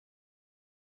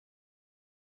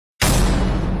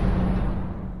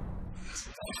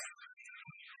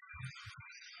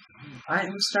I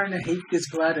am starting to hate this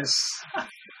Gladys. Why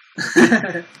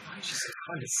is she so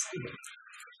fun to see?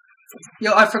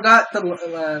 Yo, I forgot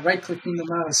the right-clicking the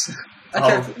mouse. I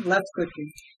kept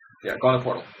left-clicking. Yeah, go on the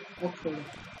portal. What portal?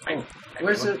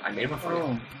 Where's it? I made one for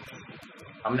you.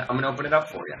 I'm gonna open it up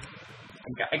for you.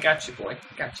 I got you, boy.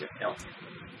 Got you. No.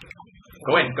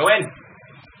 Go in. Go in.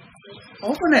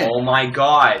 Open it. Oh my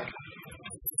god.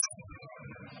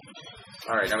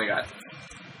 All right, now we got.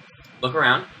 Look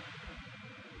around.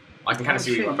 I can kind of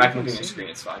see you. Back looking at your screen.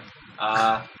 It's fine.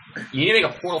 You need to make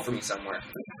a portal for me somewhere.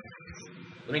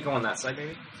 Let me go on that side,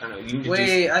 maybe. I don't know. You need to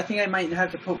Wait, I think I might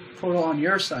have to put portal on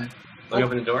your side. Let me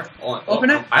open the door. Hold on. Open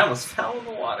it. I almost fell in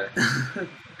the water.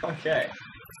 Okay.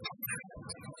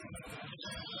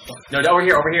 No, over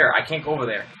here, over here. I can't go over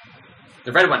there.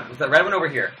 The red one. The red one over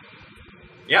here.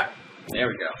 Yep. There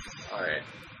we go. All right.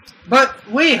 But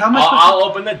wait, how much? I'll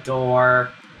open the door.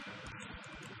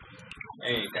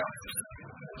 There you go.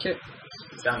 Okay.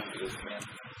 Down, man.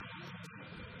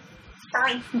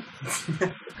 Fine.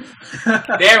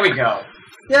 There we go.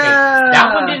 Yeah. Okay,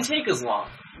 that one didn't take as long.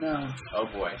 No. Oh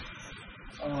boy.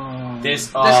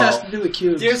 This has to do with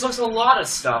cubes. There's looks a lot of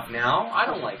stuff now. I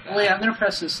don't like that. Wait, I'm gonna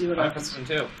press this. See what happens. I'm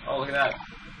pressing too. Oh, look at that.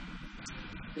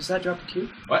 Does that drop a cube?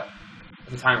 What?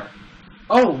 It's a timer.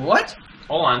 Oh, what?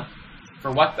 Hold on.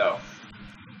 For what though?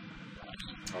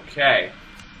 Okay.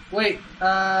 Wait.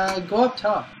 Go up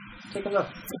top. Take a look.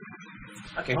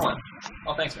 Okay, hold on.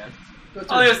 Oh, thanks, man.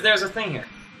 Oh, there's a thing here.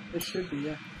 There should be,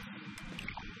 yeah.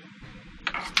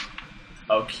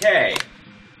 Okay.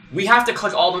 We have to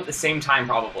click all of them at the same time,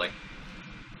 probably.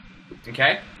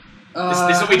 Okay? This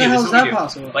is what we do. How is that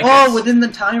possible? Like this. Within the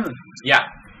timer. Yeah.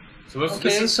 So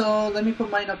okay, so let me put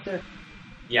mine up there.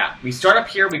 Yeah. We start up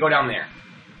here, we go down there.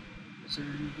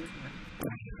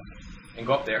 And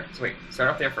go up there. So wait, start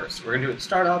up there first. We're gonna do it.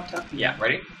 Start up top. Yeah,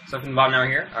 ready? Start from the bottom now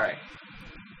here? Alright.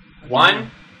 Okay.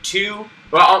 1, 2,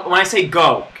 well, when I say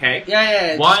go, okay?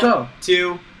 Yeah, One, just go.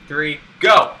 2, 3,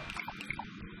 go!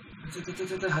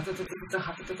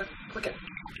 Click it.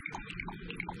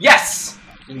 Yes!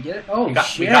 Did we get it? Oh,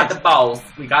 shit. We got the balls.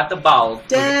 We got the balls.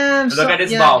 Damn, look at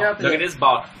this ball. Look at this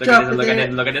ball. Look at this. Look at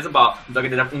it. Look at this ball. Look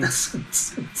at it. Look at this ball.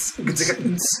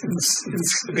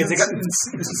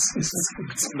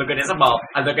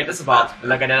 Look at this ball.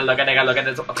 Look at it. Look at it. Look at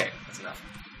this. Okay, that's enough.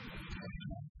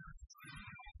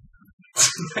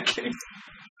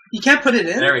 You can't put it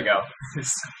in? There we go.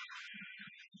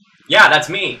 Yeah, that's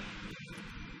me.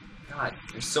 God,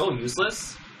 you're so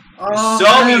useless. Oh, so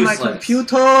man, useless. my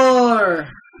computer.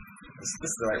 This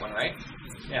is the right one, right?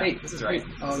 Yeah, wait, this is right.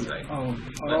 Oh, this is right.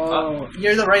 Oh,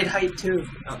 you're the right height too.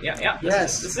 Oh, yeah.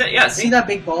 Yes. This is it. Yeah. See that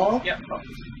big ball? Yeah. Oh.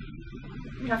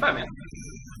 Give me a high five, man.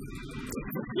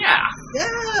 Yeah. Yeah.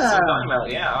 That's what I'm talking about.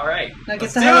 Yeah. All right. Now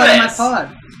get the hell out of my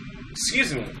pod.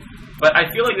 Excuse me, but I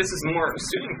feel like this is more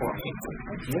suiting for me.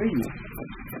 How dare you?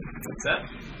 What's that?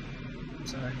 I'm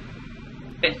sorry.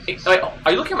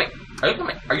 Are you looking at my?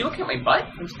 Are you looking at my butt?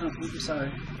 I'm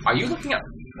sorry. Are you looking at?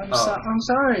 I'm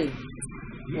sorry.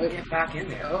 You get back in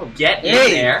there. Oh. Get in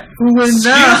there. Excuse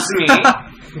me.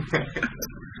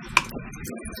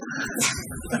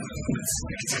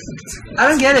 I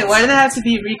don't get it. Why do they have to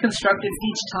be reconstructed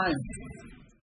each time?